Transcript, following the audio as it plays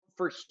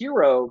for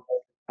Hero,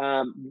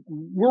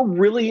 we're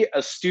really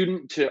a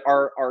student to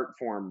our art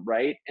form,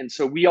 right? And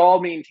so we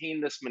all maintain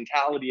this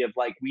mentality of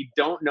like, we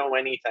don't know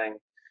anything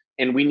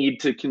and we need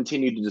to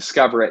continue to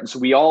discover it. And so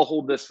we all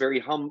hold this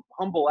very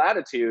humble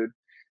attitude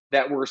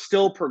that we're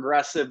still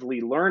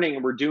progressively learning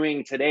and we're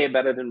doing today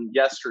better than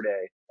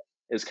yesterday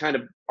is kind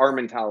of our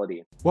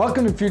mentality.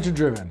 Welcome to Future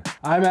Driven.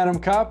 I'm Adam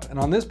Kopp, and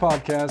on this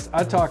podcast,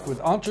 I talk with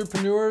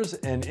entrepreneurs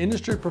and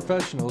industry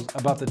professionals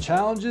about the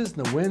challenges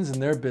and the wins in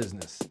their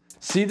business.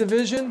 See the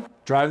vision,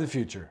 drive the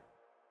future.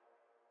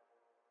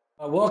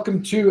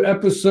 Welcome to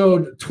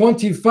episode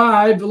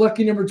 25,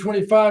 lucky number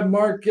 25,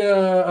 Mark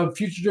of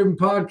Future Driven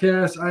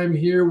Podcast. I'm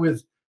here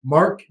with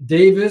Mark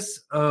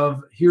Davis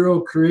of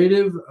Hero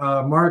Creative.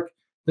 Mark,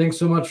 thanks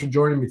so much for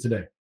joining me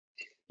today.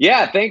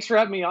 Yeah, thanks for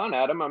having me on,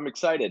 Adam. I'm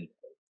excited.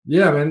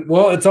 Yeah, man.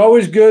 Well, it's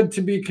always good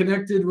to be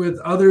connected with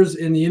others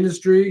in the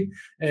industry.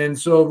 And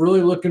so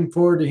really looking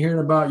forward to hearing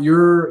about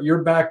your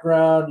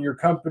background, your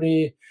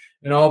company,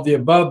 and all of the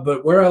above.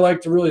 But where I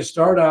like to really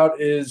start out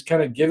is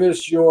kind of give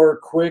us your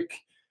quick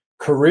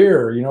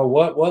career. You know,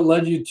 what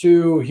led you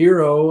to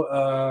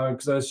Hero?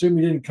 Because I assume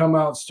you didn't come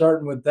out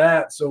starting with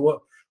that.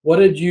 So what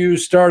did you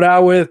start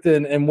out with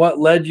and what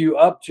led you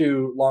up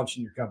to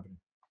launching your company?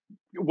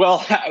 Well,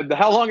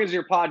 how long is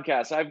your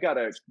podcast? I've got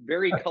a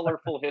very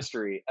colorful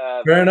history.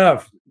 Fair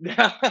enough.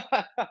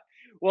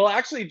 Well,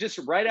 actually, just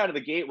right out of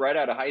the gate, right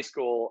out of high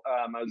school,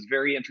 I was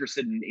very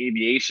interested in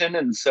aviation.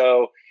 And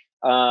so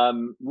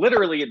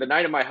literally the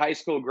night of my high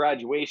school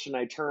graduation,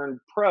 I turned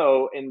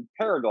pro in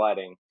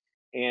paragliding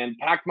and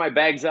packed my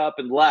bags up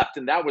and left.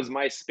 And that was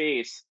my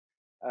space.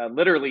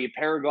 Literally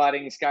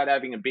paragliding,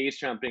 skydiving, and base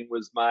jumping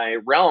was my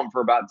realm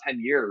for about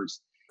 10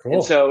 years. Cool.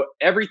 And so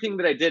everything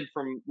that I did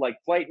from like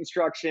flight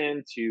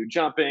instruction to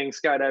jumping,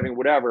 skydiving,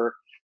 whatever,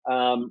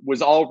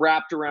 was all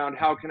wrapped around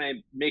how can I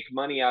make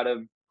money out of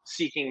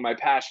seeking my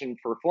passion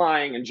for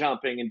flying and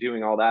jumping and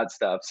doing all that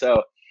stuff.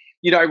 So,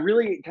 I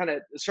really kind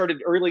of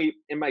started early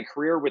in my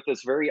career with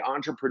this very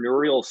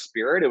entrepreneurial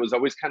spirit. It was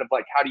always kind of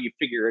like, how do you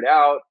figure it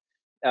out?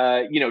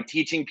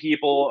 Teaching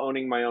people,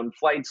 owning my own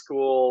flight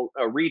school,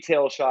 a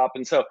retail shop.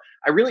 And so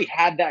I really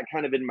had that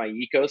kind of in my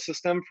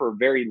ecosystem for a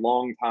very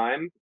long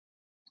time.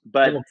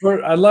 But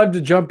I'd love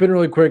to jump in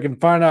really quick and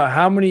find out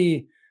how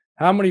many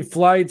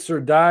flights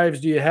or dives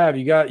do you have?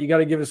 You got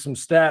to give us some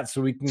stats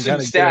so we can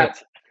kind of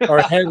get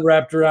our head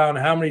wrapped around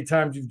how many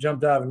times you've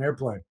jumped out of an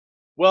airplane.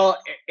 Well,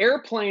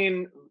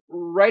 airplane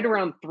right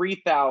around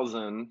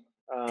 3,000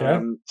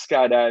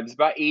 skydives,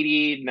 about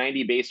 80,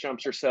 90 base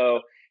jumps or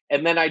so.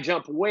 And then I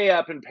jump way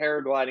up in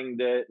paragliding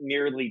to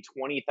nearly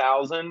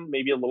 20,000,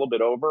 maybe a little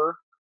bit over.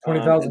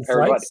 20,000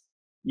 flights?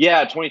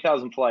 Yeah,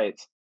 20,000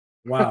 flights.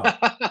 Wow.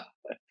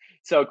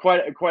 So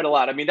quite a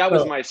lot. I mean, that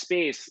was my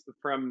space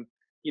from,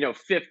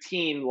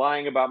 15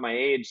 lying about my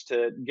age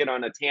to get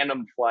on a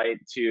tandem flight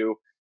to,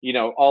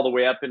 all the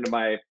way up into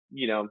my,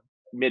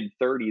 mid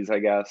 30s, I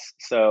guess.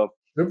 So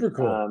super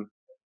cool.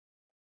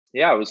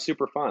 Yeah, it was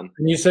super fun.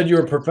 And you said you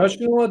were a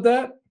professional at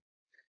that?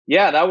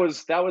 Yeah, that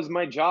was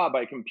my job.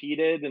 I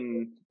competed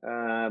and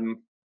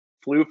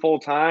flew full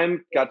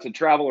time, got to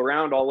travel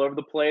around all over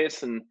the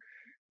place and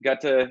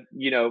got to,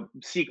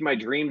 seek my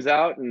dreams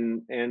out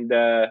and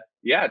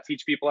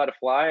teach people how to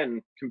fly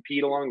and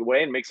compete along the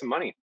way and make some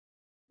money.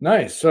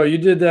 Nice. So you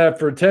did that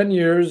for 10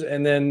 years,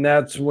 and then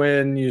that's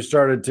when you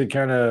started to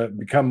kind of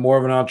become more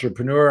of an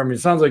entrepreneur. I mean,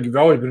 it sounds like you've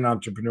always been an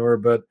entrepreneur,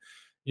 but,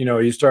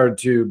 you started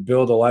to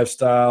build a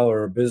lifestyle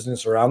or a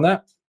business around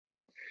that?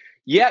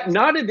 Yeah,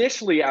 not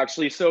initially,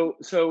 actually. So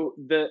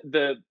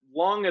the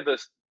long of the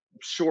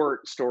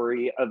short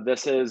story of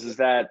this is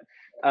that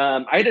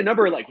I had a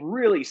number of like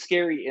really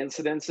scary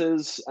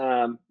incidences,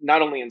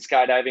 not only in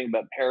skydiving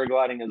but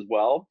paragliding as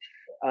well,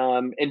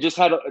 and just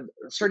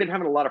started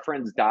having a lot of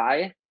friends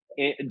die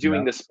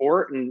doing the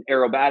sport and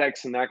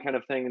aerobatics and that kind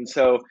of thing. And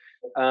so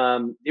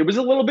it was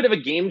a little bit of a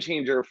game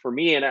changer for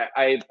me.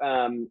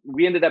 And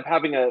we ended up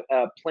having a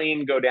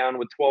plane go down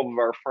with 12 of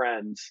our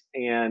friends,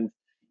 and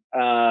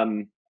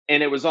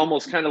it was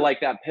almost kind of like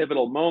that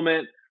pivotal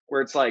moment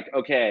where it's like,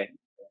 okay,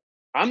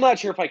 I'm not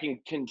sure if I can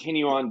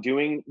continue on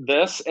doing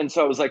this. And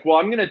so I was like, well,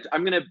 I'm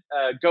gonna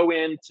go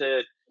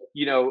into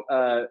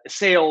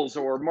sales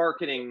or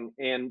marketing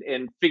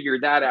and figure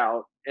that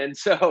out. And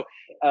so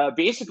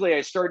basically,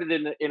 I started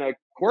in a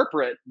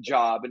corporate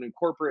job in a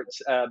corporate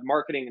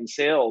marketing and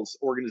sales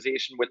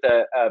organization with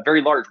a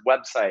very large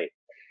website.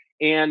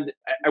 And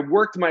I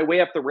worked my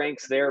way up the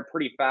ranks there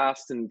pretty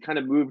fast and kind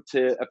of moved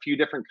to a few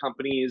different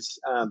companies,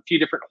 a few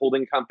different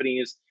holding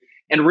companies,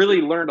 and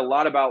really learned a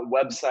lot about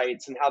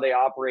websites and how they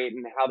operate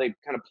and how they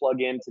kind of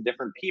plug into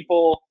different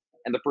people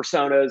and the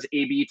personas,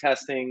 A/B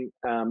testing,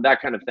 that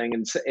kind of thing,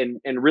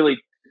 and really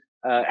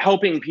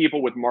helping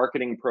people with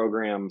marketing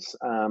programs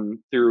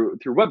through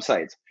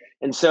websites.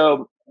 And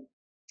so,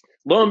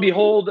 lo and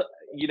behold,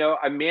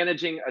 I'm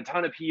managing a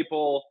ton of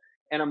people.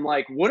 And I'm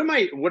like, what am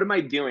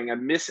I doing?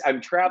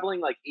 I'm traveling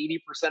like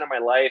 80% of my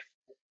life.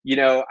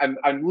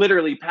 I'm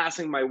literally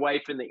passing my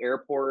wife in the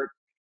airport.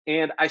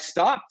 And I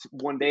stopped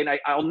one day and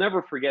I'll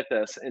never forget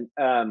this. And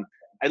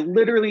I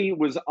literally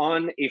was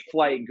on a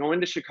flight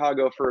going to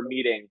Chicago for a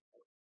meeting,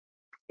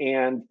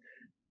 and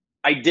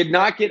I did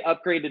not get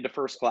upgraded to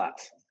first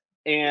class.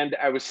 And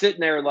I was sitting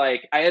there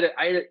like Adam,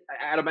 I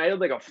had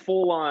like a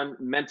full on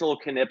mental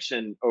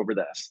conniption over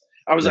this.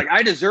 I was Yeah. like,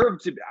 I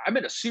deserve to. I'm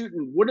in a suit,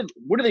 and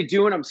what are they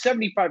doing? I'm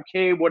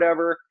 75K,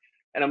 whatever.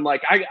 And I'm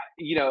like,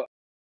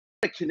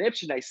 a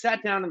conniption. I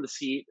sat down in the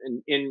seat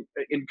in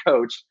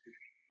coach,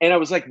 and I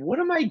was like, what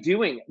am I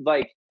doing?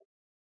 Like,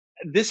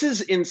 this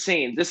is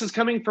insane. This is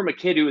coming from a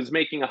kid who was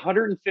making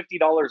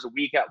 $150 a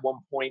week at one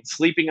point,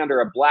 sleeping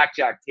under a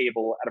blackjack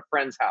table at a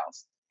friend's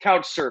house,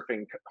 couch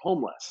surfing,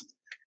 homeless,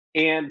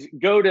 and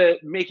go to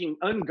making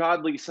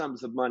ungodly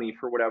sums of money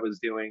for what I was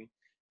doing.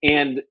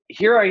 And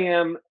here I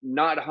am,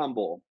 not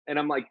humble. And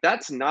I'm like,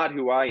 that's not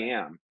who I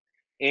am.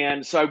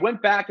 And so I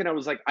went back and I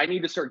was like, I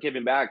need to start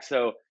giving back.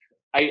 So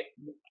I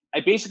I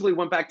basically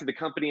went back to the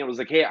company and was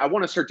like, hey, I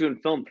want to start doing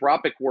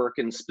philanthropic work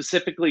and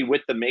specifically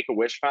with the Make a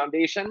Wish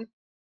Foundation.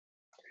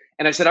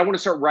 And I said, I want to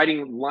start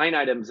writing line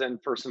items in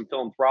for some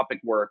philanthropic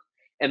work.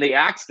 And they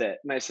axed it.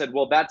 And I said,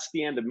 well, that's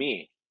the end of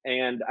me.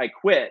 And I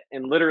quit.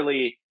 And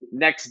literally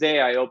next day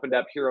I opened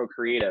up Hero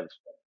Creative.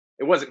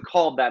 It wasn't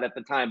called that at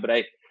the time, but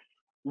I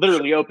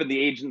literally opened the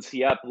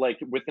agency up like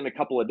within a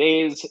couple of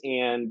days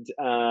and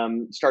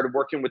started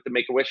working with the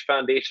Make a Wish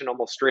Foundation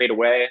almost straight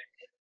away.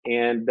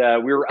 And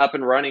we were up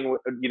and running,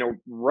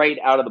 right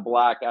out of the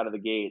block, out of the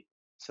gate.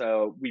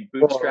 So we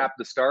Well, bootstrapped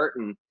to start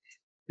and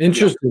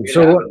interesting. it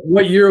So happened.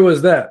 what year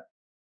was that?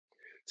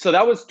 So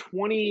that was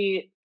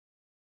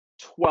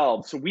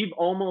 2012. So we've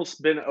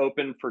almost been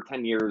open for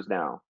 10 years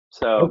now.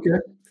 So Okay.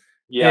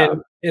 yeah.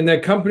 And in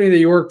that company that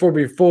you worked for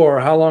before,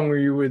 how long were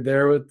you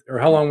there with, or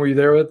how long were you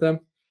there with them?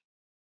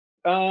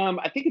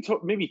 I think it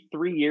took maybe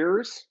 3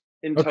 years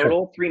in Okay.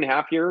 total,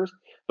 3.5 years.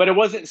 But it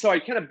wasn't, so I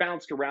kind of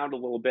bounced around a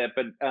little bit.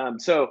 But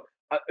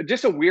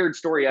just a weird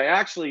story. I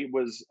actually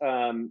was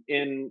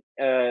in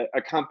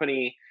a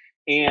company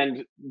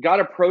and got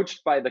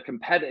approached by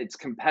its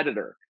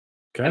competitor.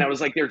 And I Okay.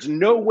 was like, there's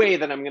no way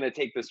that I'm going to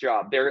take this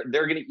job. They're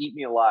going to eat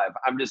me alive.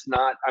 I'm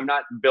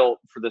not built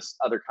for this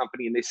other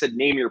company. And they said,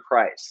 name your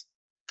price.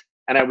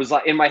 And I was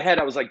like, in my head,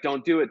 I was like,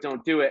 don't do it,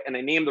 don't do it. And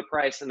I named the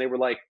price and they were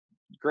like,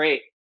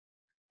 great.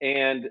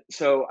 And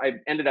so I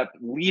ended up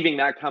leaving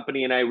that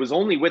company and I was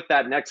only with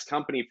that next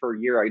company for a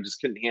year. I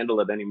just couldn't handle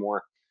it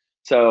anymore.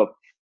 So,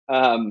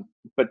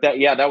 but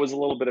that was a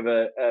little bit of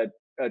a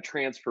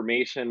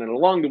transformation and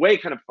along the way,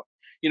 kind of,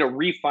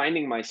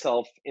 refinding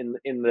myself in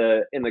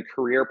the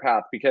career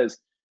path because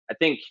I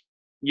think,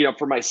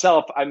 for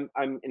myself, I'm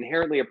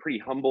inherently a pretty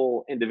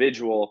humble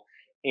individual.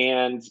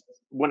 And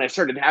when I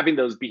started having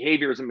those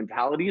behaviors and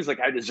mentalities, like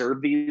I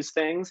deserve these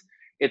things,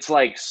 it's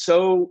like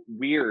so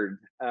weird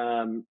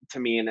to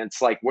me. And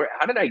it's like,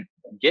 how did I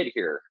get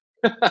here?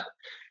 Yeah.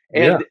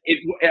 And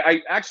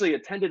I actually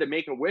attended a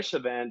Make a Wish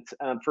event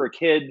for a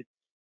kid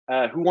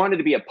who wanted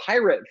to be a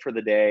pirate for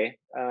the day,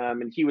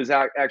 and he was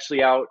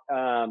actually out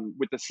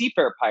with the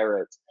Seafair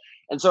Pirates.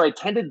 And so I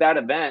attended that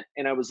event,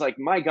 and I was like,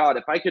 my God,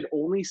 if I could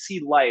only see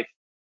life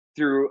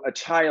through a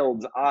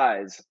child's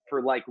eyes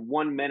for like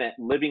 1 minute,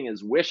 living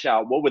his wish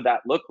out, what would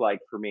that look like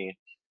for me?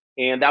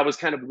 And that was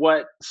kind of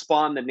what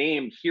spawned the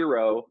name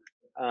Hero.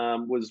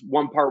 Was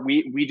one part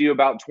we do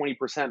about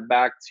 20%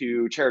 back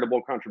to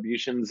charitable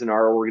contributions in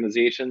our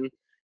organization,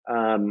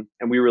 and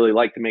we really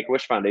like the Make a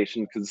Wish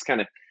Foundation because it's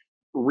kind of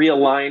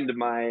realigned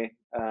my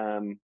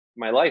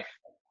life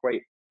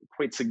quite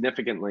quite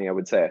significantly, I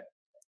would say.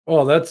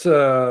 Well, that's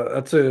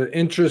a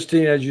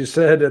interesting, as you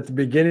said at the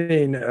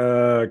beginning,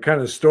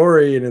 kind of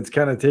story, and it's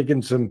kind of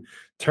taken some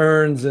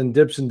turns and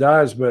dips and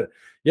dives. But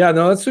yeah,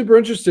 no, that's super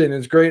interesting.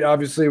 It's great,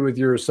 obviously, with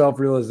your self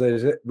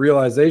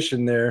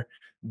realization there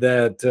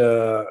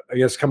that I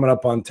guess coming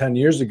up on 10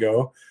 years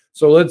ago.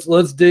 So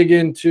let's dig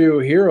into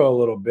Hero a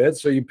little bit.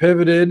 So you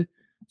pivoted,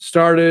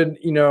 started,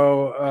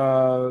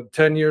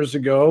 10 years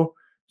ago.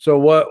 So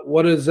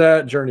what has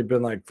that journey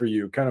been like for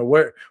you? Kind of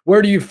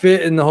where do you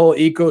fit in the whole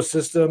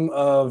ecosystem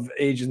of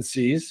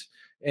agencies?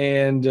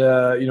 And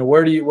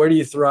where do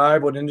you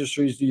thrive? What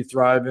industries do you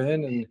thrive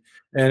in?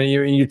 And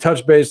you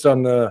touch based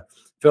on the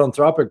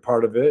philanthropic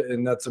part of it,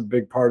 and that's a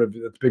big part of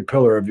that's a big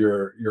pillar of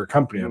your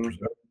company, I Mhm.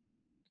 presume.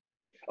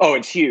 Oh,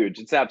 it's huge.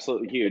 It's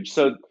absolutely huge.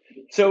 So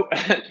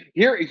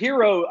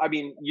Hero, I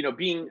mean,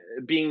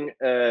 being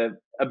a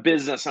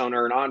business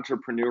owner, an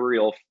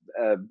entrepreneurial,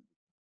 uh,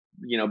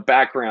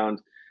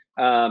 background,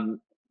 um,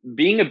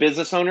 being a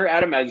business owner,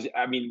 Adam, as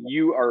I mean,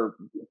 you are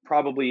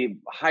probably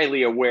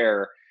highly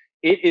aware,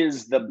 it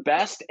is the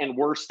best and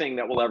worst thing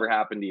that will ever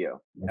happen to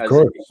you. Of As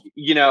course.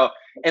 you know,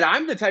 and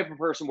I'm the type of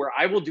person where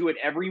I will do it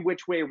every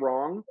which way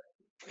wrong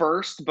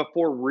first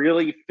before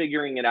really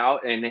figuring it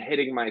out and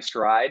hitting my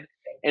stride.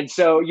 And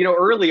so,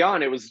 early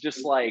on, it was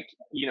just like,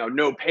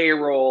 no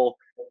payroll.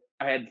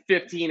 I had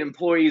 15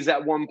 employees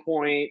at one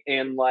point,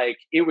 and like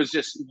it was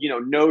just,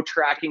 no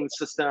tracking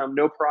system,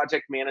 no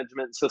project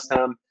management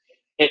system.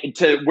 And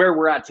to where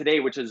we're at today,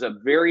 which is a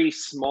very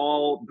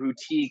small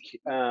boutique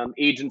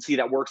agency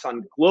that works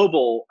on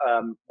global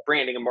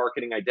branding and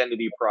marketing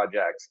identity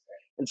projects.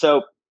 And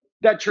so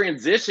that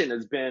transition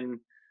has been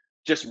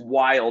just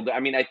wild. I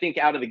mean, I think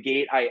out of the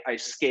gate, I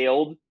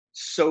scaled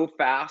so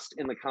fast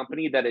in the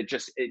company that it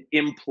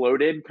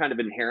imploded kind of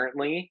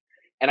inherently,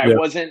 and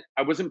Yeah.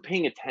 I wasn't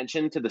paying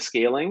attention to the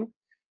scaling,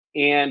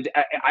 and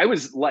I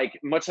was like,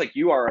 much like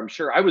you are, I'm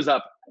sure. I was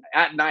up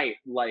at night,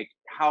 like,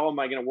 how am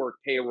I going to work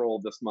payroll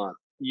this month?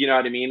 You know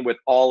what I mean? With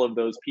all of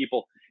those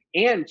people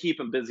and keep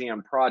them busy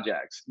on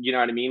projects. You know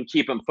what I mean?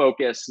 Keep them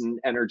focused and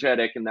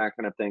energetic and that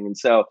kind of thing. And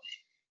so,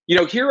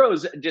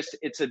 Heroes just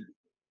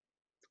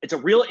it's a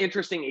real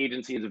interesting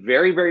agency. It's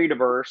very, very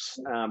diverse.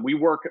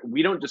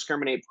 We don't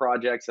discriminate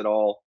projects at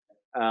all.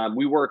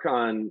 We work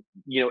on,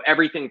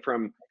 everything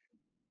from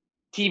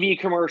TV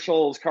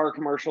commercials, car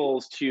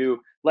commercials to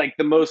like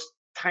the most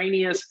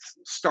tiniest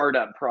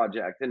startup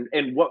project.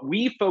 And what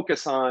we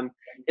focus on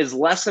is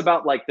less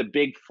about like the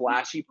big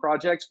flashy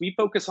projects. We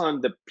focus on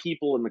the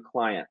people and the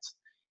clients.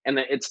 And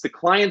it's the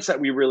clients that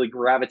we really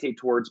gravitate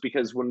towards,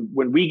 because when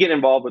we get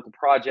involved with the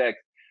project,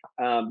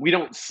 we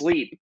don't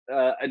sleep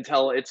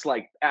until it's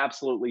like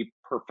absolutely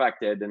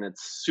perfected and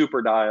it's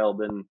super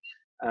dialed. And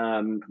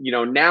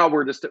now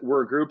we're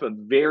a group of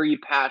very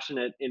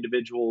passionate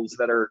individuals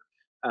that are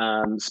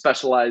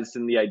specialized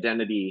in the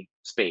identity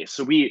space.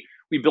 So we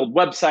build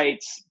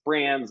websites,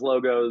 brands,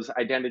 logos,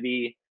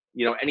 identity,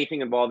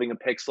 anything involving a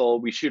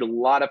pixel. We shoot a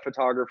lot of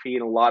photography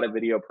and a lot of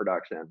video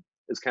production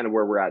is kind of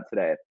where we're at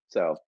today.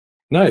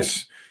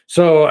 Nice.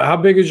 So how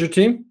big is your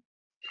team?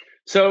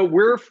 So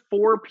we're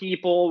 4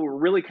 people. We're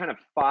really kind of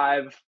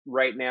 5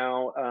 right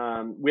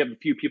now. We have a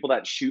few people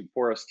that shoot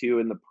for us too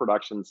in the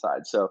production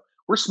side. So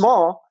we're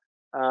small,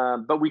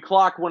 but we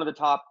clock one of the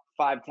top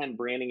 5, 10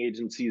 branding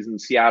agencies in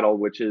Seattle,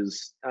 which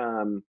is,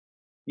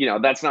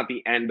 that's not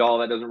the end all.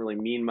 That doesn't really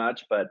mean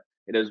much, but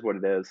it is what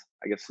it is.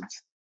 I guess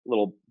it's a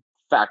little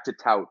fact to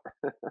tout.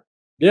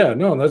 Yeah,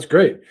 no, that's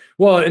great.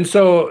 Well, and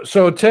so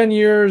 10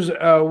 years,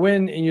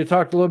 when and you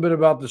talked a little bit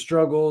about the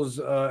struggles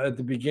at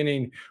the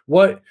beginning.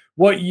 What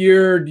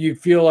year do you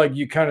feel like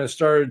you kind of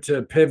started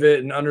to pivot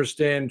and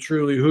understand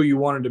truly who you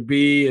wanted to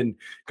be? And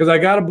because I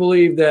got to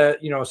believe that,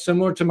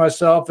 similar to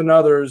myself and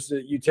others,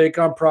 that you take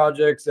on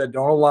projects that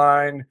don't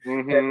align,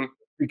 and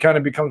it kind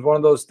of becomes one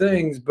of those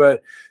things.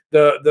 But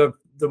the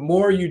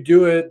more you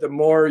do it, the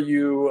more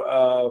you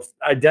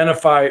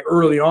identify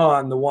early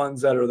on the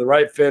ones that are the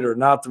right fit or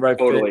not the right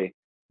fit. Totally.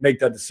 Make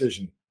that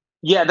decision.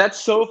 Yeah, that's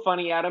so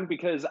funny, Adam,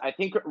 because I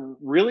think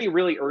really,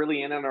 really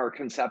early in our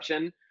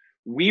conception,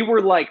 we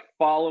were like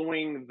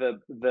following the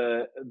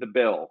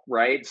bill,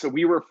 right? So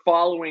we were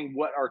following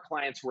what our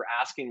clients were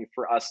asking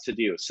for us to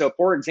do. So,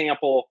 for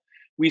example,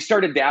 we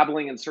started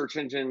dabbling in search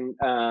engine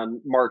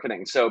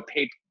marketing, so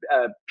paid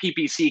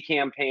PPC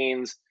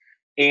campaigns,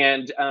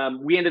 and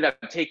we ended up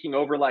taking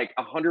over like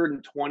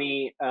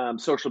 120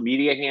 social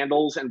media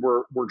handles, and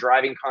we're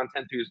driving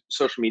content through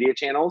social media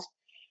channels.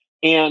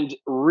 And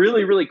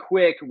really, really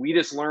quick, we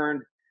just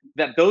learned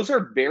that those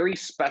are very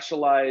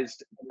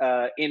specialized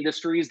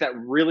industries that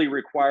really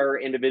require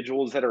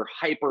individuals that are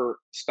hyper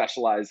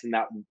specialized in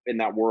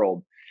that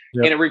world.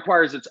 And Yep. it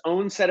requires its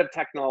own set of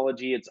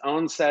technology, its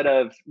own set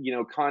of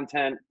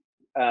content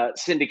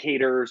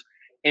syndicators.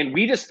 And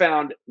we just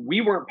found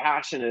we weren't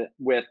passionate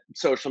with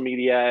social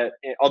media,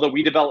 although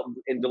we develop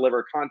and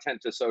deliver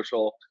content to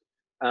social.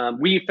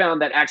 We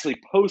found that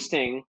actually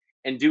posting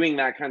and doing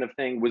that kind of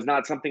thing was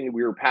not something that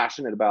we were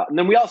passionate about. And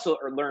then we also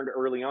learned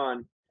early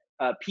on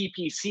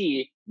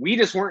PPC. We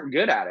just weren't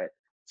good at it,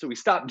 so we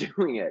stopped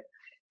doing it.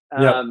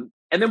 Yep.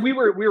 And then we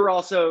were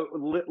also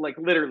like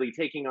literally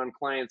taking on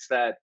clients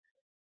that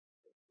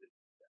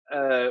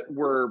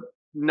were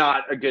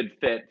not a good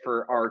fit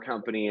for our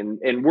company.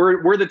 And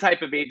we're the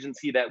type of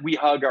agency that we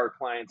hug our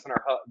clients, and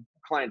our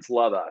clients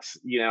love us.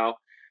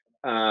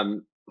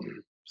 Um,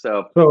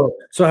 so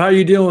So how are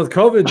you dealing with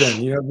COVID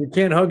then? If you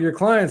can't hug your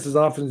clients as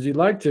often as you'd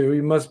like to,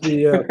 you must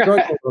be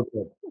struggling with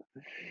it.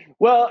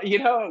 Well, we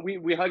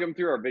hug them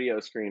through our video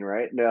screen,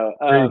 right? No,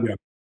 There you go.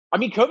 I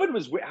mean, COVID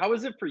was. How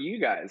was it for you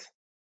guys?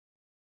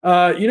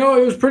 It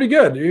was pretty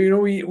good.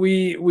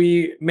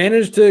 We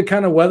managed to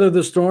kind of weather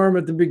the storm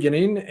at the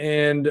beginning,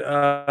 and it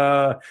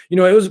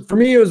was, for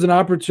me, it was an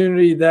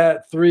opportunity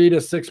that 3 to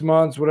 6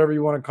 months, whatever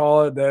you want to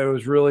call it, that it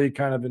was really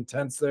kind of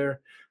intense there.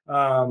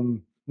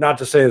 Not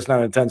to say it's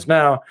not intense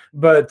now,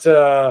 but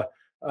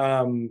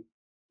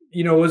it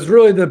was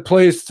really the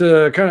place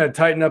to kind of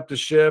tighten up the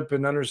ship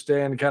and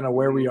understand kind of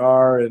where we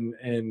are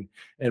and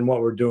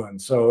what we're doing.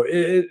 So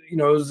it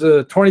was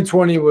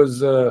 2020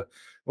 was a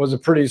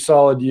pretty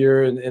solid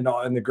year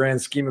in the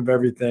grand scheme of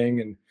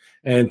everything,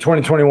 and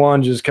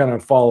 2021 just kind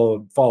of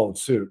followed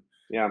suit.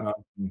 Yeah.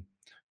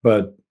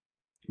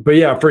 But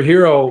yeah, for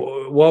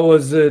Hero, what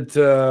was it?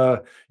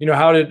 How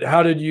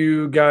did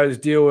you guys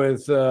deal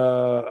with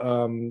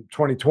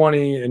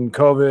 2020 and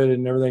COVID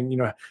and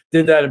everything?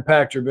 Did that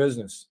impact your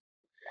business?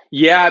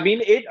 Yeah, I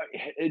mean, it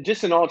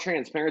just in all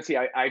transparency,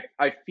 I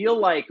feel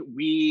like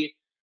we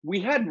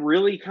had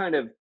really kind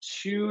of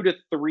 2 to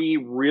 3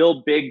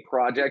 real big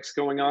projects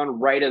going on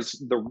right as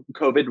the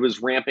COVID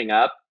was ramping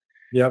up.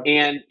 Yep.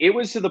 And it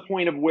was to the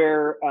point of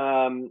where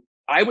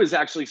I was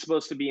actually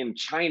supposed to be in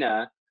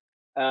China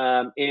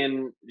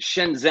in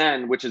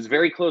Shenzhen, which is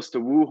very close to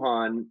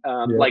Wuhan,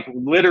 Yeah. like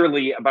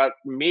literally about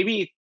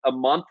maybe a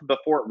month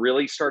before it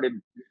really started,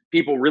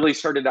 people really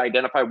started to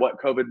identify what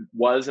COVID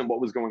was and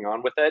what was going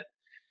on with it.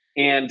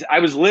 And I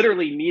was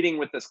literally meeting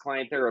with this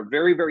client. They're a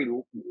very, very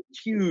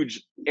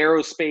huge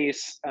aerospace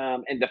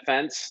and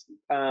defense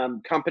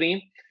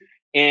company.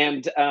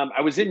 And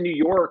I was in New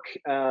York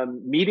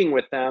meeting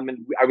with them, and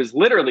I was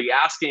literally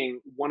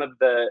asking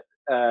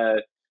uh,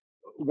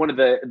 one of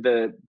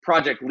the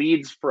project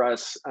leads for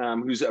us,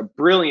 who's a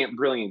brilliant,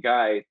 brilliant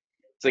guy.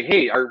 It's like,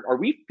 hey,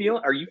 are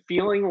you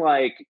feeling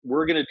like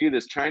we're gonna do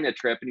this China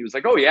trip? And he was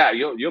like, oh yeah,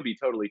 you'll be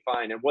totally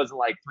fine. It wasn't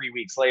like 3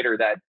 weeks later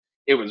that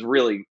it was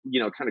really,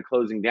 kind of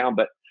closing down.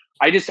 But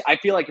I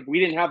feel like if we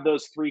didn't have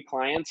those three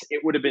clients,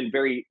 it would have been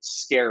very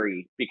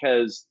scary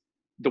because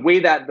the way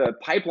that the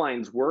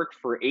pipelines work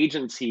for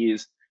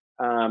agencies,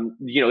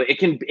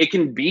 it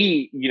can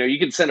be, you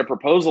can send a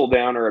proposal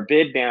down or a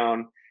bid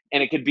down,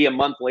 and it could be a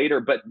month later.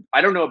 But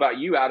I don't know about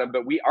you, Adam,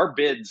 but our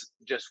bids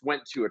just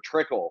went to a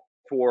trickle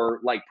for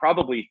like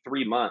probably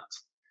 3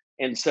 months.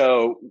 And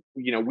so,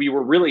 we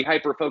were really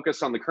hyper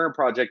focused on the current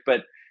project,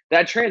 but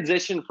that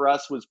transition for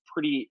us was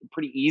pretty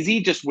easy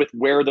just with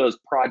where those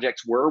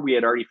projects were. We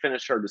had already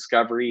finished our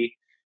discovery,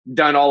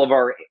 done all of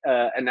our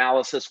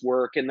analysis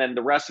work, and then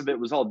the rest of it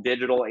was all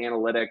digital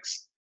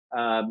analytics,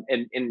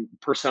 and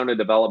persona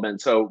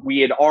development. So we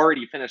had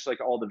already finished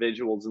like all the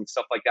visuals and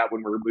stuff like that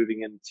when we were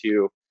moving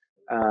into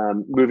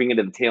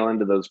the tail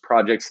end of those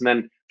projects. And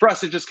then for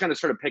us, it just kind of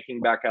started picking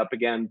back up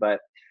again.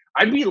 But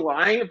I'd be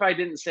lying if I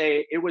didn't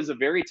say it was a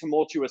very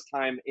tumultuous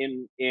time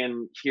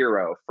in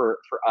Hero for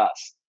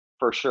us,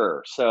 for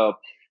sure. So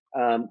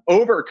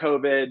over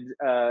COVID,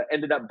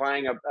 ended up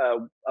buying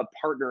a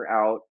partner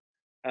out,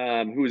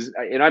 and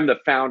I'm the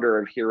founder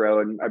of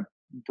Hero, and I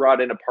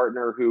brought in a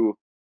partner who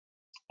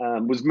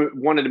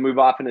wanted to move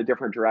off in a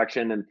different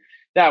direction, and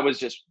that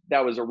was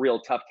a real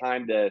tough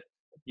time to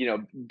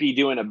be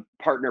doing a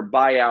partner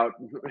buyout,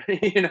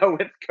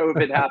 with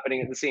COVID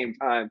happening at the same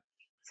time.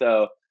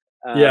 So,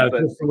 Yeah, it's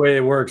but just the way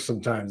it works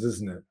sometimes,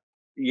 isn't it?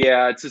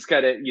 yeah, it's just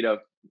kind of,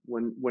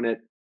 when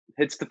it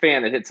hits the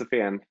fan, it hits the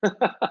fan.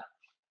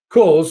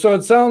 Cool. So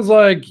it sounds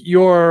like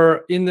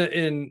you're in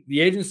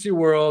the agency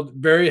world,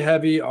 very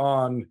heavy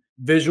on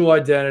visual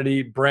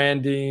identity,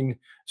 branding.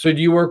 So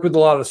do you work with a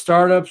lot of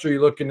startups? Or are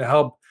you looking to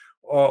help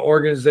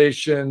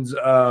organizations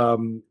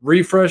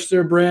refresh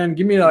their brand?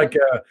 Give me like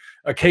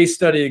a case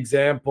study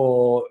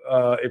example,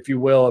 if you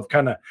will, of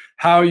kind of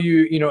how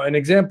an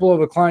example of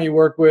a client you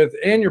work with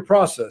and your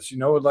process.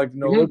 Would like to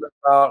know a little Mhm. bit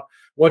about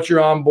what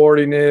your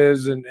onboarding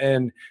is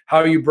and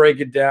how you break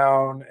it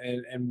down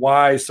and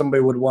why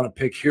somebody would want to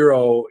pick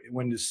Hero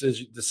when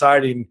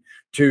deciding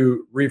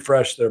to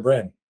refresh their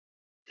brand.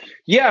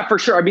 Yeah, for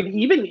sure. I mean,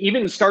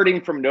 even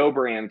starting from no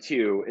brand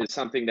too is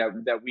something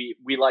that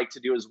we like to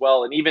do as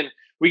well. And even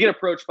we get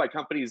approached by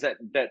companies that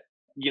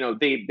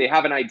they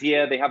have an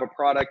idea, they have a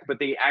product, but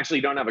they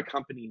actually don't have a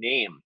company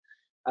name,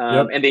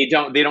 Yep. and they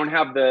don't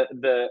have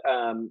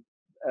the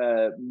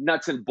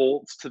nuts and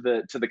bolts to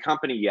the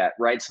company yet,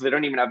 right? So they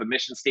don't even have a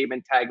mission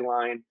statement,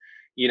 tagline,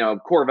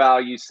 core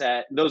value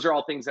set. Those are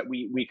all things that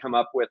we come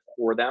up with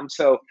for them.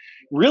 So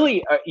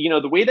really,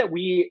 the way that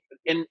we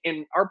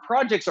in our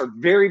projects are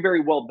very, very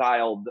well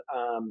dialed.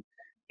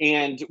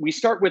 And we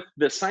start with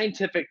the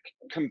scientific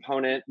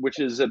component, which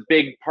is a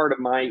big part of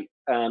my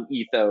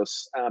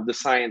ethos, the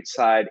science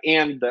side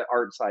and the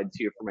art side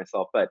too for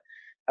myself. But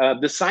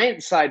the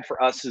science side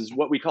for us is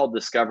what we call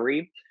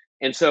discovery.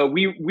 And so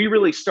we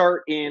really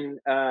start and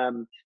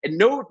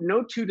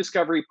no two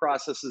discovery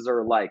processes are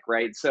alike,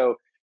 right? So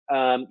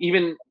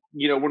even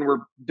when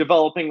we're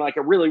developing like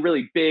a really,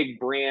 really big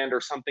brand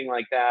or something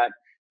like that,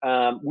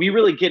 we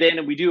really get in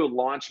and we do a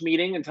launch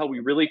meeting until we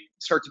really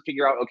start to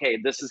figure out, okay,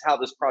 this is how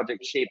this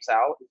project shapes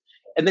out.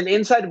 And then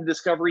inside of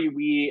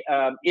discovery,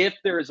 if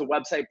there is a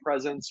website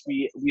presence,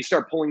 we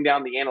start pulling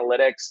down the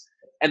analytics,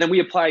 and then we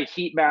apply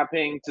heat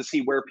mapping to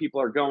see where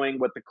people are going,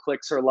 what the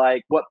clicks are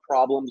like, what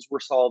problems we're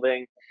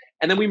solving.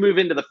 And then we move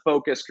into the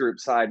focus group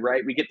side,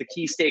 right? We get the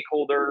key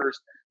stakeholders.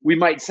 We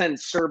might send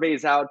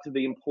surveys out to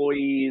the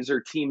employees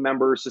or team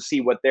members to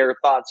see what their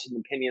thoughts and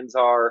opinions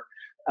are.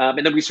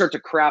 And then we start to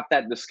craft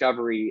that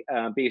discovery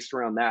based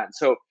around that.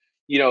 So,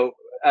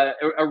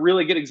 a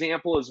really good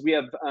example is we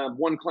have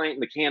one client in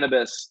the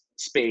cannabis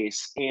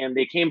space, and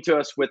they came to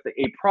us with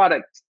a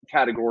product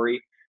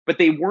category, but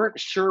they weren't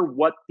sure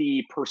what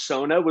the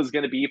persona was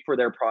going to be for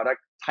their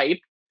product type.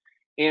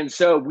 And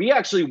so we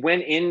actually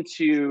went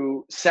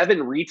into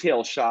 7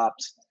 retail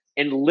shops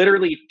and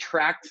literally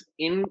tracked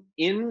in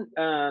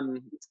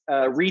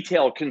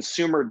retail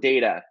consumer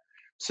data.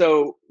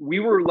 So we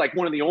were like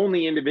one of the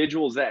only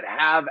individuals that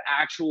have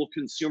actual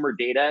consumer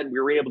data, and we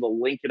were able to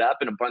link it up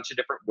in a bunch of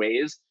different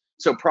ways.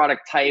 So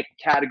product type,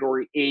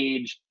 category,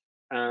 age,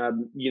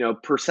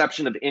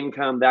 perception of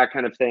income, that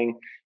kind of thing.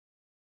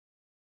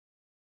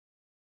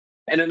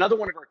 And another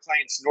one of our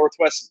clients,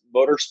 Northwest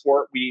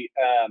Motorsport, we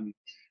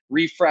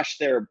refreshed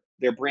their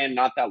brand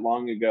not that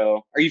long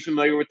ago. Are you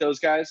familiar with those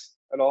guys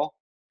at all?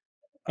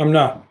 I'm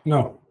not.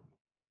 No.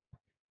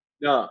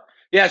 No.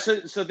 Yeah,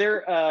 so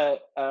they're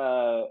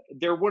the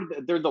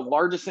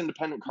largest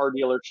independent car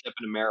dealership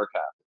in America.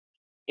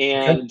 Okay.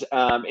 And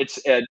it's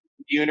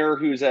Buhner,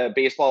 who's a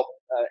baseball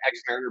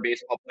ex-Mariner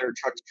baseball player,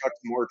 trucks, trucks,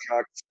 more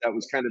trucks. That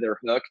was kind of their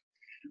hook.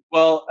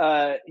 Well,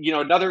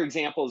 another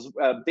example is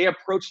they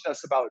approached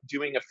us about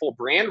doing a full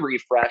brand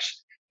refresh,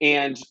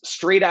 and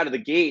straight out of the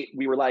gate,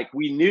 we were like,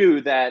 we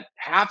knew that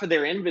half of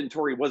their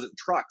inventory wasn't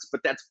trucks,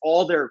 but that's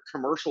all their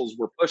commercials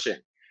were pushing.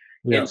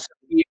 And Yeah. so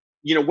we,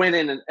 went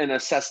in and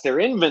assessed their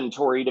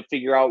inventory to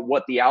figure out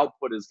what the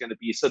output is going to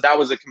be. So that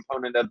was a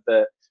component of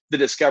the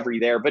discovery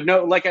there. But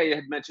no, like I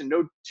had mentioned,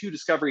 no two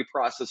discovery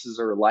processes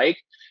are alike,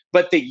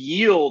 but the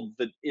yield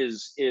that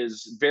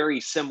is very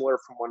similar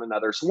from one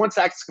another. So once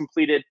that's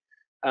completed,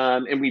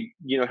 and we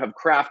have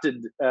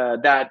crafted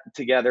that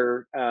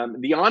together,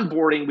 the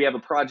onboarding, we have a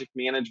project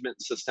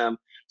management system.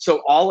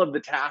 So all of the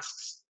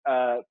tasks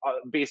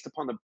based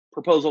upon the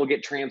proposal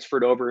get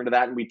transferred over into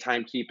that, and we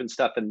time keep and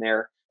stuff in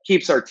there,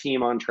 keeps our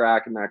team on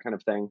track and that kind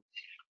of thing.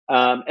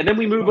 And then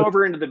we move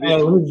over into the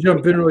visual. Let me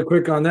jump in really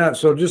quick on that.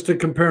 So just to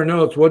compare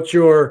notes, what's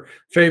your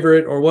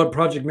favorite or what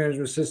project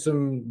management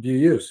system do you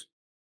use?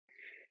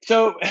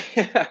 So,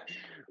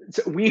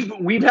 so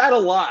we've had a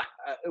lot.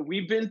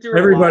 We've been through a lot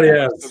Everybody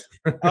here. So,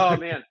 has. oh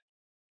man,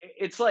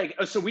 it's like,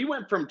 so we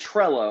went from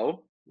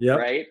Trello, Yep.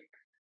 right?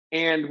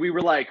 And we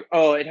were like,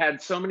 oh, it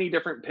had so many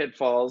different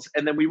pitfalls.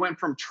 And then we went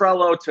from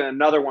Trello to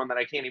another one that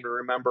I can't even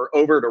remember,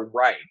 over to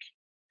Rike.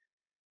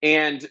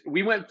 And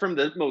we went from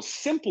the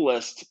most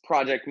simplest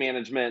project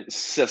management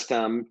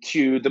system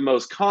to the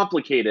most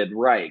complicated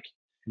Rike.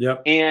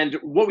 Yep. And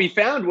what we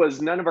found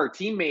was none of our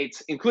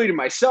teammates, including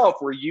myself,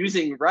 were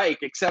using Rike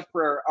except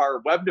for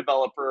our web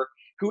developer,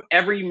 who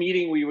every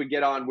meeting we would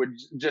get on would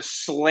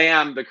just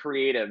slam the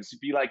creatives,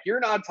 be like, "You're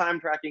not time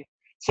tracking."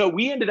 So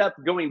we ended up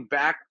going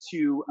back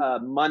to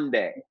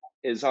Monday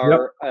is Yep.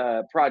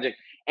 our project,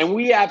 and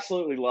we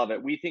absolutely love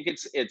it. We think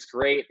it's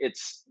great.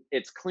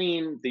 It's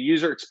clean. The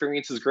user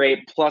experience is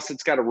great. Plus,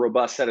 it's got a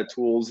robust set of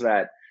tools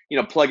that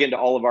plug into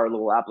all of our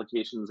little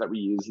applications that we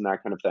use and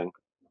that kind of thing.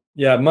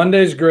 Yeah,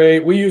 Monday's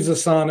great. We use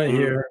Asana Mhm.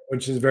 here,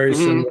 which is very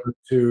Mhm.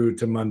 similar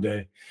to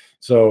Monday.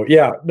 So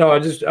yeah, no, I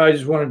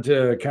just wanted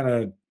to kind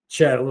of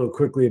chat a little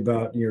quickly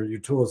about your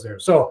tools there.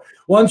 So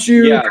once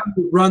you Yeah. kind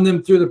of run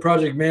them through the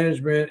project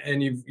management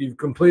and you've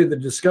completed the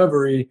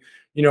discovery,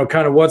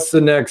 kind of what's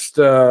the next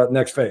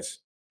phase?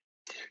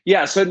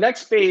 Yeah. So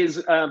next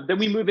phase, then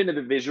we move into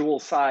the visual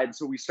side.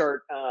 So we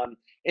start,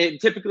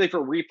 and typically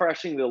for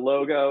refreshing the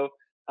logo,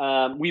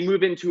 we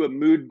move into a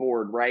mood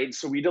board, right?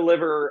 So we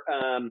deliver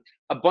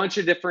a bunch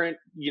of different,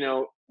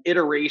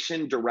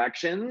 iteration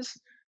directions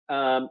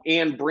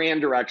and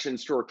brand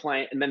directions to our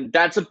client, and then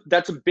that's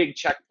a big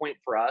checkpoint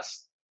for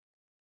us.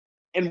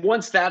 And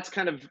once that's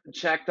kind of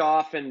checked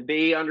off and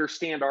they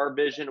understand our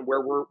vision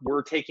where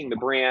we're taking the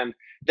brand,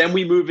 then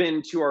we move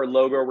into our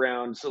logo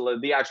round, so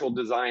the actual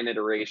design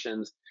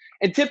iterations.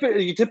 And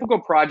typically, typical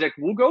project,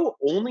 we'll go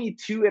only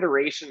 2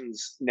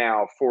 iterations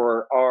now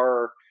for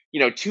our,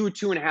 two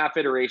and a half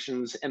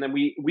iterations, and then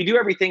we do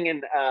everything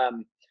in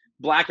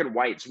black and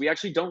white. So we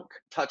actually don't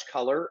touch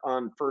color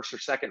on first or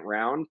second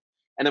round,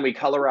 and then we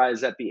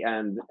colorize at the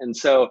end. And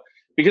so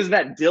because of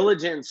that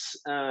diligence,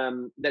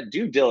 that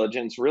due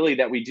diligence really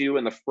that we do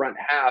in the front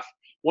half,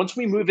 once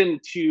we move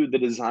into the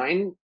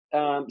design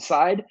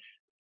side,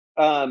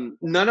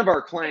 none of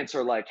our clients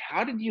are like,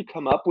 how did you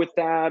come up with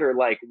that? Or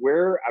like,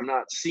 where I'm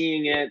not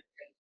seeing it.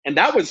 And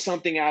that was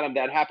something, Adam,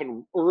 that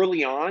happened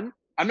early on.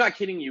 I'm not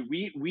kidding you.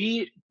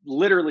 We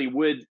literally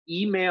would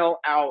email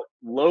out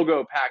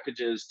logo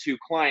packages to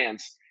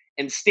clients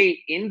and state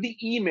in the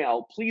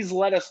email, please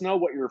let us know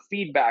what your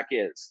feedback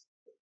is.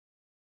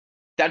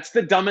 That's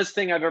the dumbest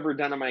thing I've ever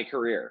done in my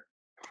career.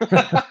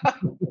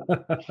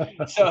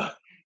 So,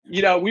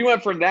 we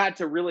went from that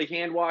to really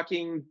hand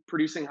walking,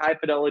 producing high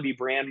fidelity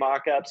brand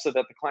mock-ups so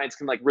that the clients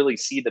can like really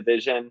see the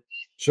vision.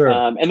 Sure.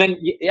 And then,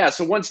 yeah,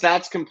 so once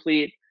that's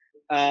complete,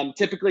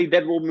 typically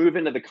then we'll move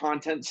into the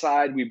content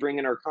side. We bring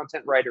in our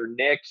content writer,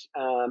 Nick,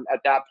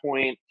 at that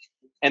point,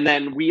 and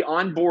then we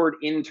onboard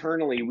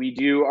internally. We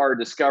do our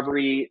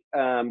discovery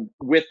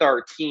with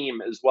our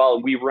team as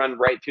well. We run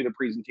right through the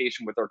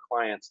presentation with our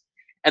clients.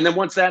 And then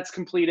once that's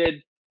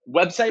completed,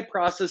 website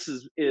process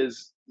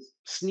is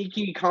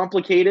sneaky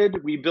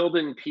complicated. We build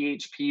in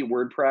PHP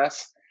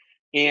WordPress,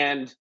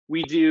 and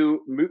we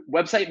do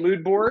website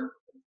mood board.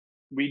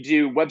 We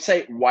do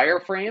website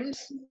wireframes,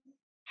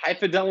 high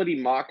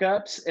fidelity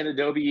mockups in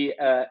Adobe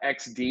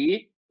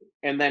XD,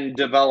 and then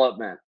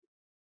development.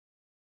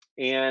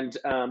 And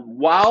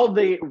while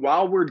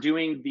we're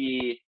doing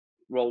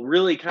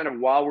really kind of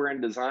while we're in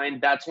design,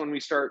 that's when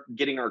we start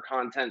getting our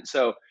content.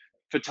 So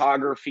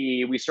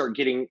photography, we start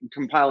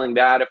compiling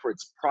that. If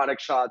it's product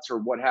shots or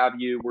what have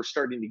you, we're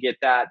starting to get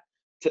that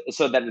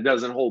so that it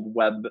doesn't hold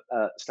web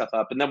stuff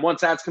up. And then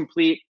once that's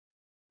complete,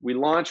 we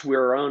launch.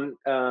 We're our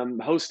own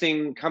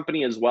hosting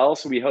company as well.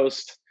 So we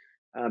host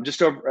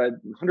just over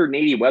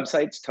 180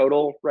 websites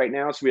total right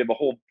now. So we have a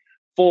whole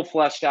full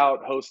fleshed out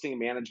hosting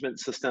management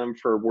system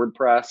for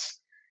WordPress.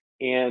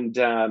 And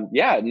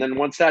yeah, and then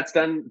once that's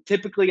done,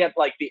 typically at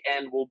like the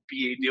end, we'll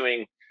be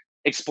doing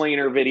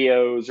explainer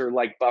videos or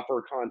like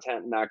buffer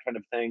content and that kind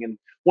of thing. And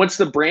once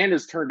the brand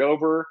is turned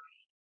over,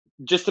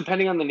 just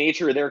depending on the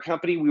nature of their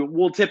company, we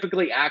will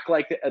typically act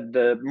like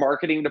the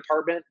marketing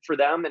department for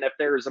them. And if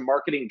there's a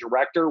marketing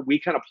director, we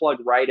kind of plug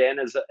right in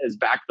as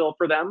backfill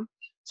for them.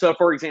 So,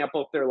 for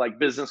example, if they're like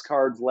business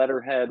cards,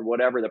 letterhead,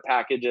 whatever the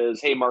package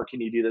is, hey, Mark,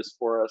 can you do this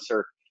for us?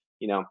 Or,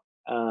 you know,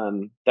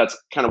 that's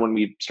kind of when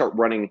we start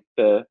running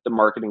the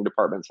marketing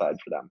department side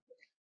for them.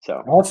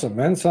 So Awesome,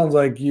 man. Sounds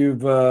like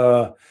you've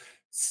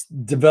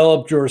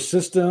developed your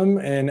system,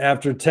 and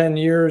after 10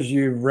 years,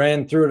 you've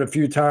ran through it a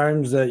few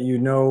times that you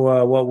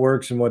know what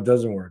works and what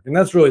doesn't work. And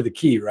that's really the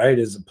key, right?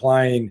 Is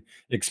applying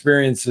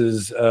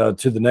experiences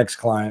to the next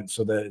client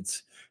so that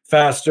it's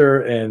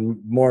faster and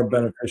more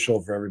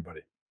beneficial for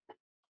everybody.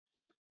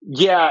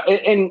 yeah,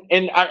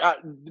 and I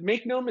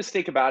make no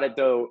mistake about it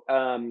though.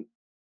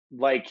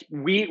 Like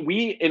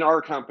we in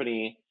our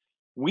company,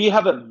 we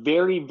have a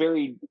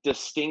very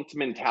distinct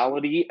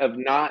mentality of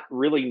not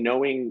really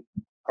knowing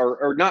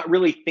or not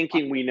really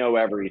thinking we know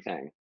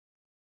everything.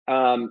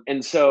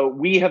 And so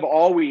we have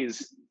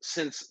always,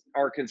 since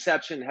our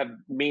conception, have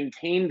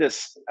maintained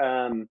this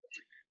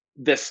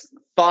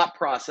thought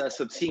process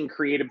of seeing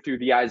creative through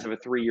the eyes of a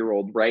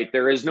 3-year-old. Right?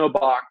 There is no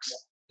box,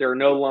 there are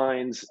no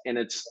lines, and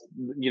it's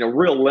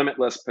real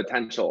limitless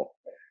potential.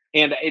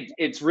 And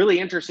it's really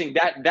interesting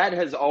that that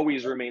has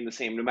always remained the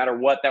same, no matter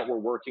what that we're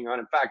working on.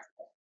 In fact,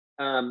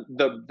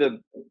 the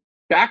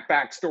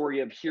back story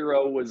of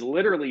Hero was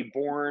literally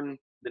born.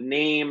 The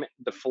name,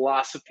 the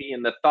philosophy,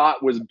 and the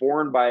thought was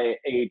born by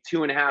a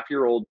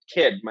 2.5-year-old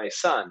kid, my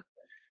son,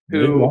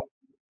 There you who go.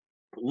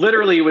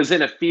 literally was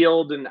in a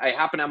field, and I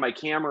happened to have my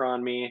camera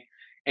on me,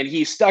 and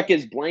he stuck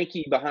his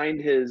blankie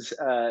behind his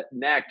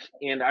neck,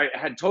 and I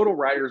had total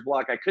writer's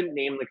block. I couldn't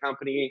name the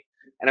company,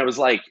 and I was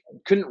like,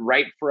 couldn't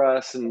write for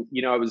us, and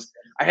I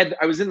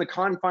was in the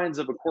confines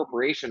of a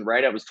corporation,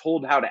 right? I was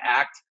told how to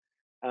act,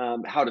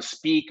 how to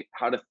speak,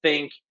 how to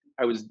think.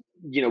 I was,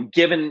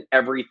 given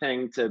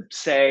everything to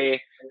say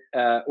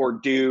or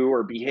do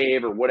or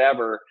behave or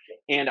whatever.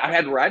 And I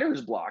had writer's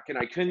block, and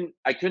I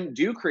couldn't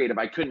do creative.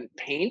 I couldn't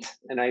paint,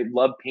 and I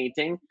love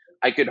painting.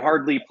 I could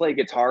hardly play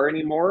guitar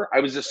anymore. I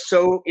was just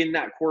so in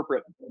that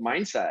corporate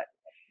mindset.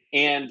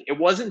 And it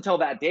wasn't until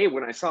that day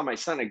when I saw my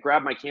son, I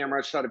grabbed my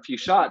camera, shot a few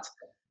shots,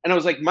 and I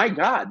was like, my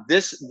God,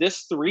 this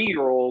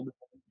 3-year-old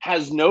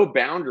has no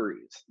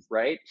boundaries,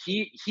 right?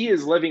 He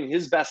is living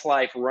his best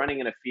life running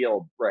in a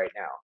field right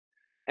now.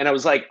 And I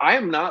was like, I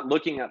am not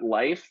looking at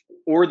life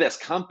or this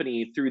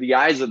company through the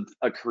eyes of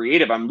a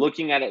creative. I'm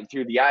looking at it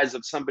through the eyes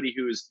of somebody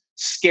who's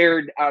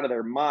scared out of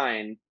their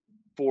mind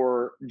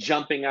for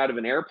jumping out of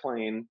an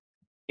airplane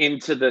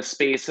into the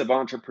space of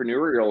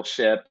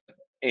entrepreneurship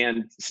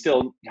and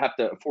still have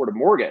to afford a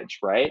mortgage,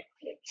 right?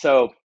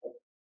 So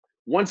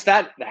once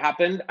that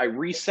happened, I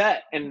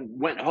reset and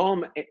went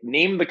home,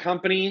 named the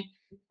company.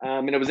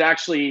 And it was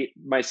actually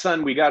my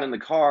son. We got in the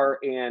car,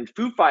 and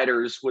Foo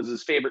Fighters was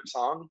his favorite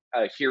song,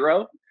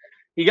 Hero.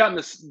 He got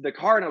in the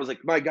car, and I was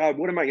like, my God,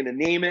 what am I going to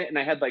name it? And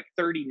I had like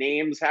 30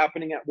 names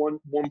happening at one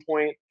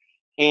point.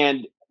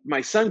 And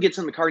my son gets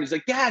in the car, and he's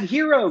like, Dad,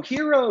 Hero,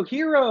 Hero,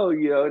 Hero,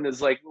 in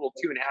his like little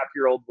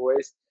 2.5-year-old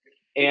voice.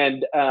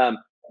 And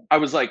I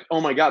was like, oh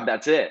my God,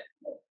 that's it,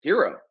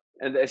 Hero.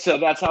 And so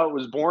that's how it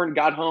was born.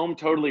 Got home,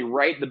 totally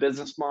write the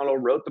business model,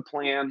 wrote the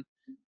plan,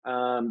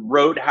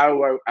 wrote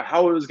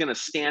how it was going to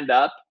stand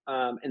up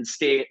and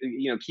stay,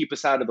 keep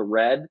us out of the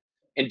red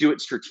and do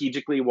it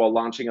strategically while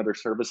launching other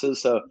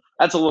services. So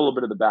that's a little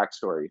bit of the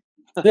backstory.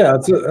 Yeah,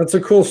 that's a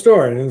cool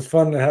story, and it's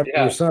fun to have your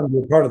Yeah. son be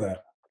a part of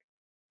that.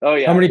 Oh How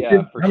yeah. many Yeah,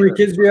 kids? for How many sure.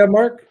 kids do you have,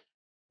 Mark?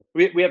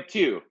 We have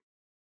two.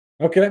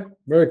 Okay,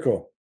 very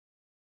cool.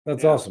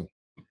 That's Yeah. awesome.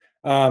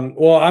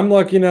 Well, I'm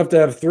lucky enough to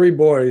have 3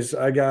 boys.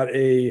 I got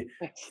a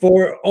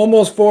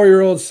almost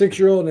 4-year-old,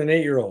 6-year-old, and an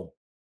 8-year-old.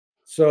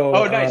 So,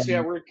 Oh, nice.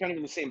 Yeah, we're kind of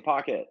in the same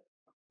pocket.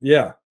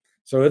 yeah.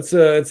 So it's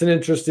an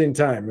interesting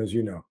time, as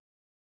you know.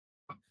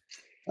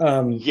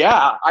 Um,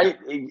 Yeah,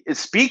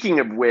 speaking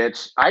of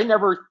which, I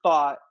never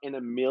thought in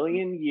a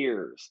million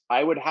years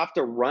I would have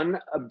to run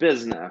a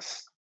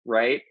business,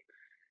 right?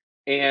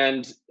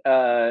 And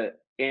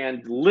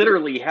and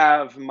literally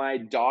have my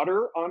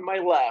daughter on my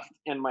left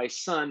and my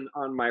son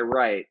on my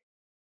right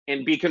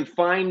and be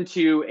confined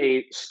to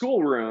a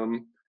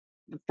schoolroom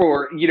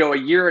for a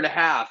year and a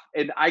half.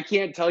 And I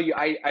can't tell you,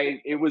 I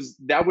it was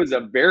that was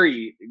a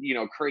very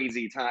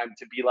crazy time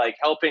to be like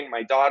helping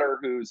my daughter,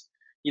 who's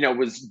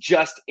was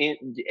just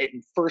in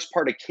first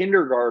part of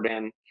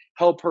kindergarten,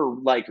 help her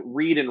like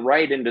read and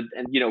write into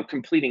and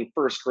completing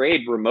first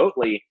grade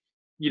remotely,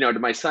 to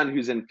my son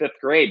who's in fifth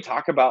grade.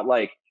 Talk about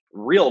like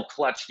real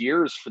clutch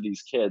years for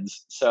these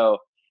kids. So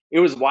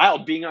it was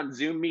wild being on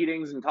Zoom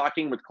meetings and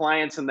talking with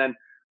clients, and then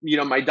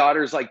my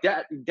daughter's like,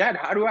 Dad,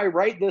 how do I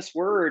write this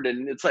word?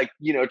 And it's like,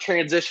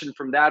 transition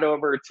from that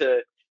over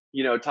to,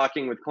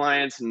 talking with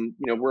clients and,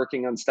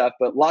 working on stuff,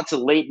 but lots of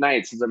late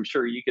nights, as I'm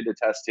sure you could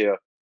attest to.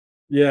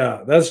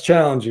 yeah, that's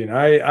challenging.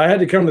 I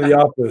had to come to the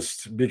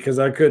office because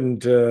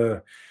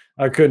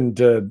I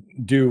couldn't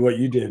do what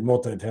you did,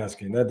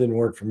 multitasking. That didn't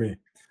work for me.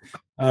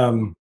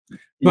 But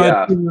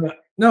Yeah.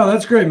 no,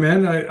 that's great,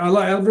 man.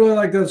 I really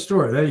like that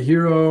story. That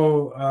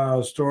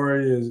hero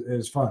story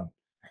is fun.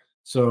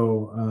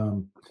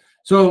 So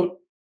so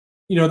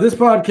this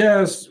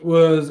podcast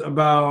was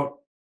about,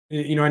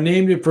 I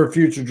named it for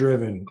Future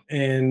Driven,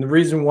 and the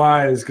reason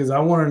why is because I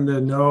wanted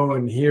to know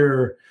and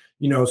hear,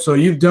 so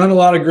you've done a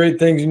lot of great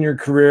things in your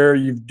career.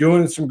 You're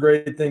doing some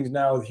great things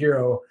now with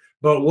Hero,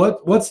 but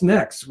what's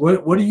next?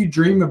 What do you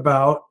dream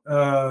about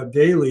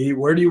daily?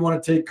 Where do you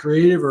want to take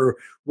creative, or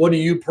what do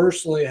you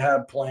personally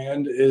have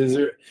planned? Is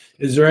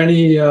there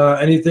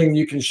anything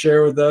you can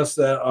share with us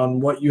that on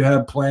what you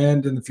have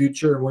planned in the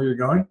future and where you're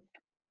going?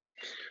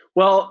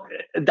 Well,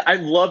 I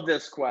love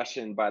this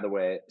question, by the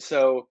way.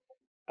 So,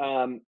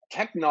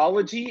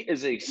 technology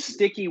is a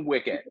sticky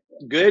wicket,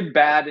 good,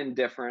 bad, and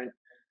different.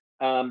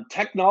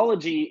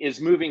 Technology is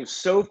moving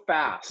so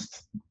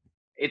fast.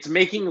 It's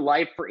making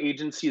life for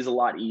agencies a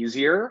lot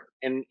easier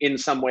in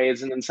some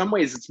ways, and in some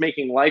ways, it's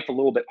making life a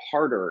little bit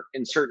harder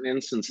in certain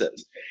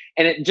instances.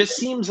 And it just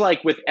seems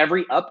like with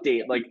every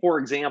update, like for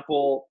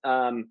example,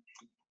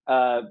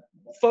 uh,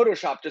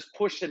 Photoshop just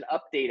pushed an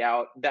update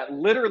out that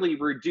literally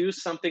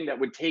reduced something that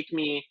would take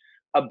me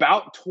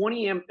about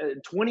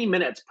 20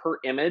 minutes per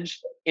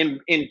image in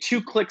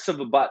 2 clicks of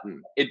a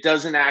button. It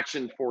does an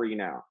action for you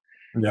now.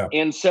 Yeah.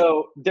 And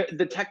so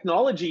the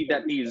technology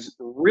that these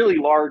really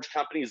large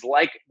companies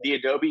like the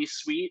Adobe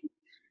suite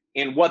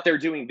and what they're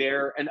doing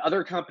there, and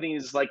other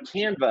companies like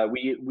Canva,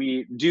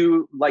 we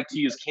do like to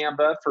use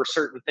Canva for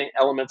certain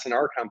elements in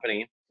our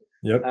company.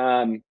 Yep.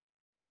 Um,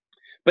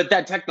 but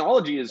that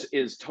technology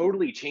is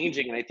totally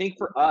changing, and I think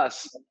for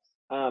us,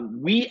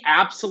 we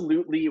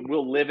absolutely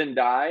will live and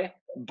die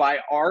by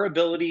our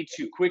ability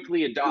to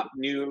quickly adopt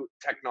new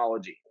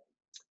technology.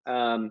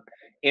 um,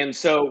 and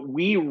so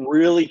we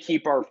really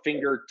keep uh, our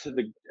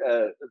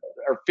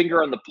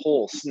finger on the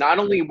pulse, not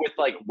only with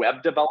like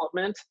web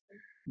development,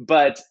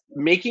 but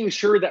making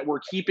sure that we're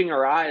keeping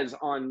our eyes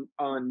on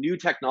new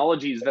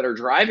technologies that are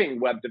driving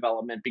web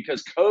development,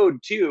 because code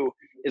too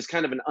is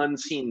kind of an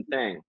unseen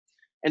thing.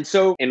 And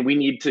so, and we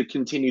need to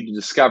continue to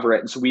discover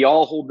it. And so we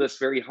all hold this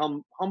very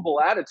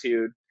humble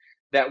attitude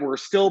that we're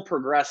still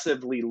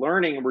progressively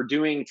learning, and we're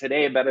doing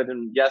today better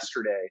than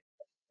yesterday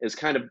is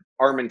kind of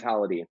our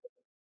mentality.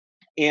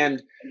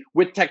 And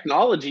with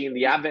technology and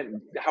the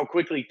advent, how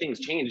quickly things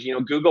change,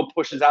 Google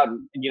pushes out,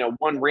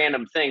 one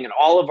random thing, and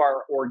all of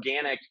our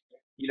organic,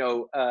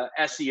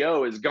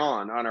 SEO is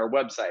gone on our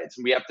websites,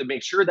 and we have to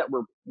make sure that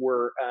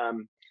we're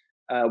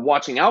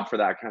watching out for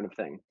that kind of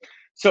thing.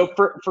 So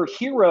for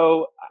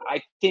Hero,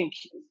 I think,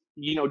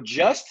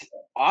 just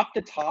off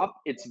the top,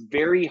 it's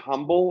very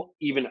humble,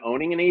 even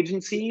owning an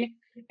agency,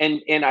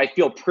 and I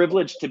feel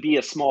privileged to be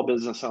a small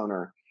business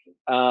owner.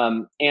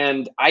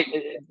 And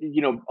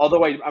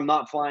although I'm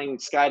not flying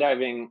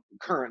skydiving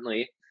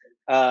currently,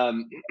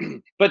 um,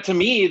 but to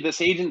me,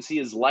 this agency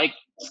is like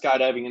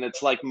skydiving, and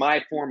it's like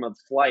my form of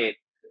flight.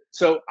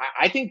 So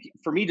I think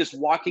for me, just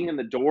walking in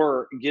the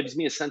door gives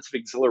me a sense of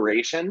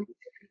exhilaration.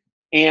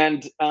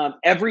 And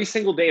every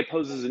single day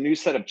poses a new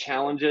set of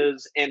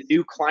challenges and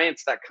new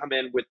clients that come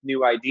in with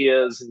new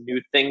ideas and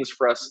new things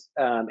for us,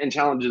 and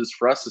challenges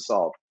for us to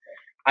solve.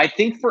 I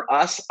think for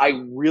us,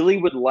 I really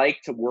would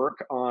like to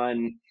work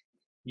on,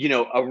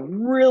 a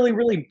really,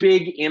 really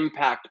big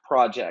impact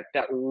project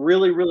that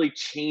really, really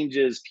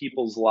changes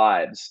people's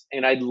lives.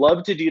 And I'd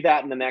love to do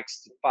that in the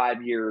next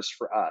 5 years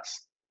for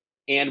us.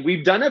 And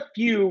we've done a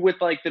few with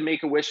like the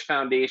Make a Wish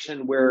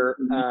Foundation, where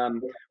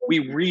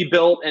we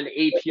rebuilt an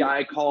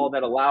API call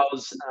that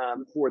allows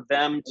for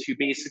them to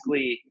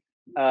basically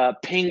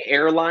ping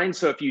airlines.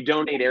 So if you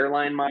donate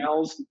airline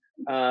miles,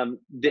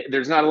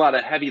 there's not a lot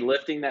of heavy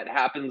lifting that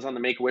happens on the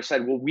Make a Wish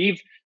side. Well, we've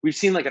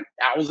seen like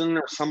 1,000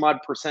 or some odd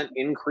percent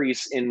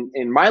increase in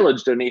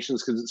mileage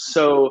donations, because it's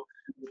so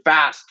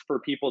fast for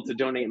people to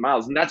donate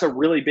miles, and that's a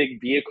really big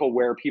vehicle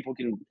where people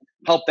can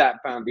help that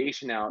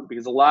foundation out,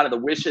 because a lot of the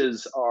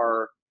wishes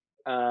are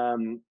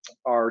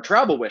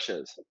travel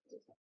wishes.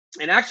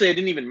 And actually, I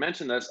didn't even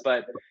mention this,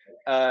 but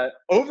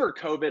over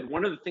COVID,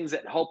 one of the things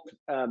that helped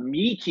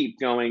me keep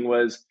going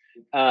was,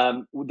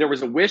 there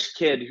was a Wish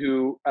kid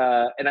who,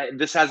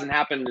 this hasn't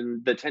happened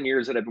in the 10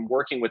 years that I've been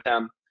working with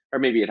them, or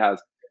maybe it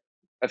has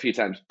a few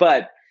times,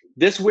 but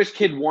this Wish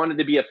kid wanted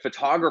to be a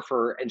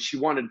photographer, and she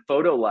wanted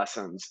photo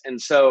lessons.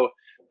 And so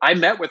I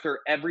met with her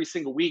every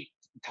single week,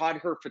 taught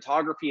her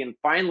photography. And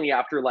finally,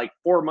 after like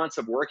 4 months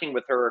of working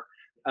with her,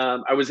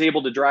 I was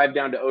able to drive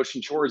down to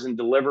Ocean Shores and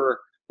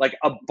deliver like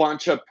a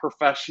bunch of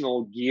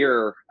professional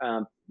gear,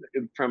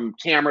 from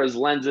cameras,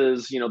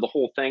 lenses, the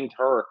whole thing to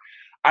her.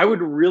 I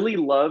would really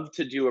love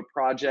to do a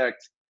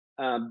project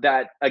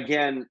that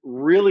again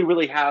really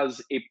really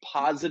has a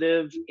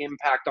positive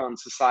impact on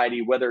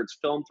society, whether it's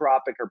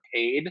philanthropic or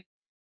paid.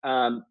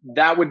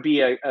 That would be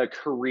a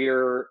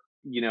career,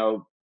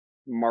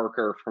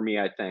 marker for me,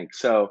 I think.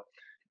 So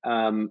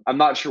I'm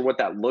not sure what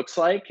that looks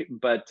like,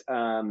 but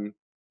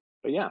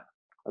yeah,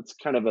 that's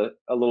kind of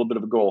a little bit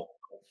of a goal.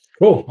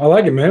 Cool. I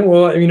like it, man.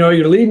 Well,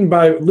 you're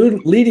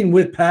leading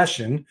with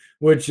passion,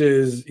 which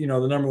is, the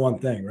number one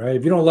thing, right?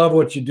 If you don't love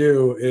what you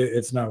do,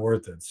 it's not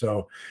worth it.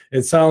 So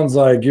it sounds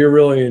like you're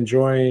really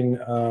enjoying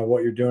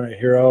what you're doing at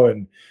Hero,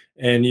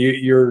 and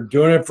you're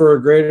doing it for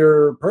a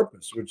greater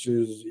purpose, which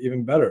is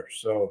even better.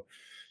 So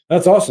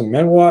that's awesome,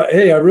 man. Well,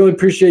 hey, I really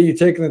appreciate you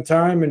taking the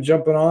time and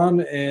jumping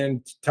on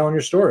and telling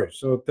your story.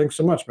 So thanks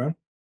so much, man.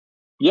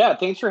 Yeah,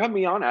 thanks for having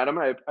me on, Adam.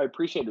 I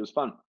appreciate it. It was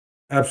fun.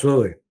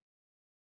 Absolutely.